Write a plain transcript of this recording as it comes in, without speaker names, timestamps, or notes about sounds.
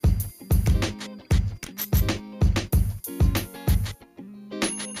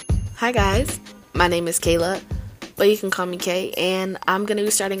Hi guys, my name is Kayla, but you can call me Kay, and I'm going to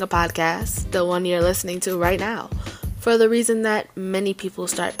be starting a podcast, the one you're listening to right now, for the reason that many people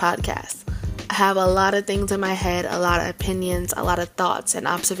start podcasts. I have a lot of things in my head, a lot of opinions, a lot of thoughts and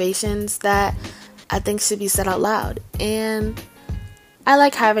observations that I think should be said out loud, and I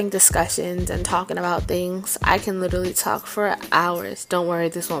like having discussions and talking about things. I can literally talk for hours. Don't worry,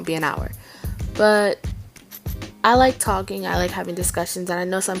 this won't be an hour. But I like talking, I like having discussions, and I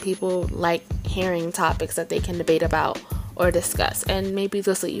know some people like hearing topics that they can debate about or discuss, and maybe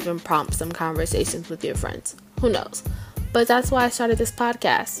this will even prompt some conversations with your friends. Who knows? But that's why I started this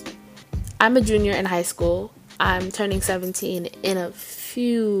podcast. I'm a junior in high school. I'm turning 17 in a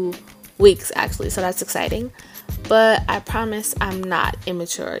few weeks, actually, so that's exciting. But I promise I'm not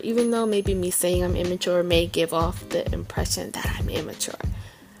immature, even though maybe me saying I'm immature may give off the impression that I'm immature.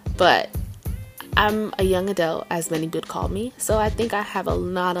 But I'm a young adult, as many would call me, so I think I have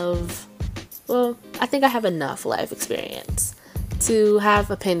enough life experience to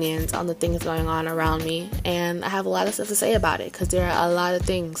have opinions on the things going on around me, and I have a lot of stuff to say about it, because there are a lot of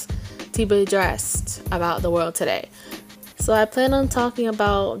things to be addressed about the world today. So I plan on talking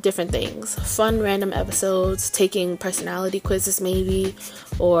about different things, fun random episodes, taking personality quizzes maybe,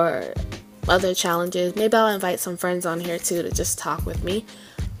 or other challenges. Maybe I'll invite some friends on here too to just talk with me.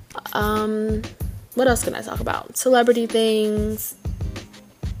 What else can I talk about? Celebrity things,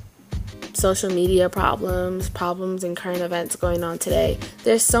 social media problems and current events going on today.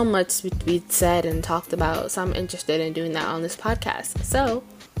 There's so much to be said and talked about, so I'm interested in doing that on this podcast. So,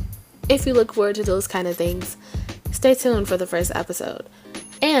 if you look forward to those kind of things, stay tuned for the first episode.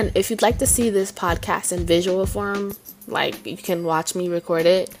 And if you'd like to see this podcast in visual form, like you can watch me record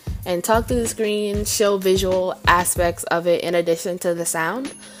it and talk through the screen, show visual aspects of it in addition to the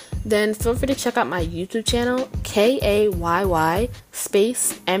sound, then feel free to check out my YouTube channel, KAYY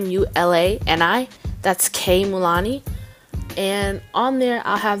space MULANI. That's K Mulani. And on there,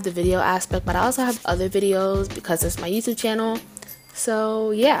 I'll have the video aspect, but I also have other videos because it's my YouTube channel. So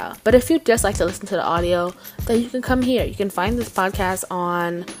yeah, but if you'd just like to listen to the audio, then you can come here. You can find this podcast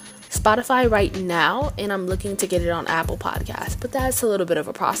on Spotify right now, and I'm looking to get it on Apple Podcasts, but that's a little bit of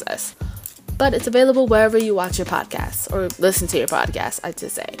a process. But it's available wherever you watch your podcasts, or listen to your podcasts, I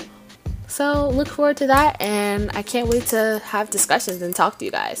should say. So look forward to that, and I can't wait to have discussions and talk to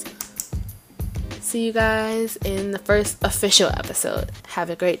you guys. See you guys in the first official episode. Have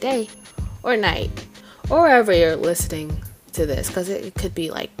a great day, or night, or wherever you're listening to this, because it could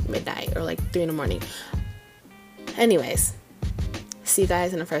be like midnight or like 3 a.m. Anyways, see you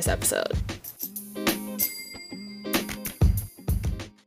guys in the first episode.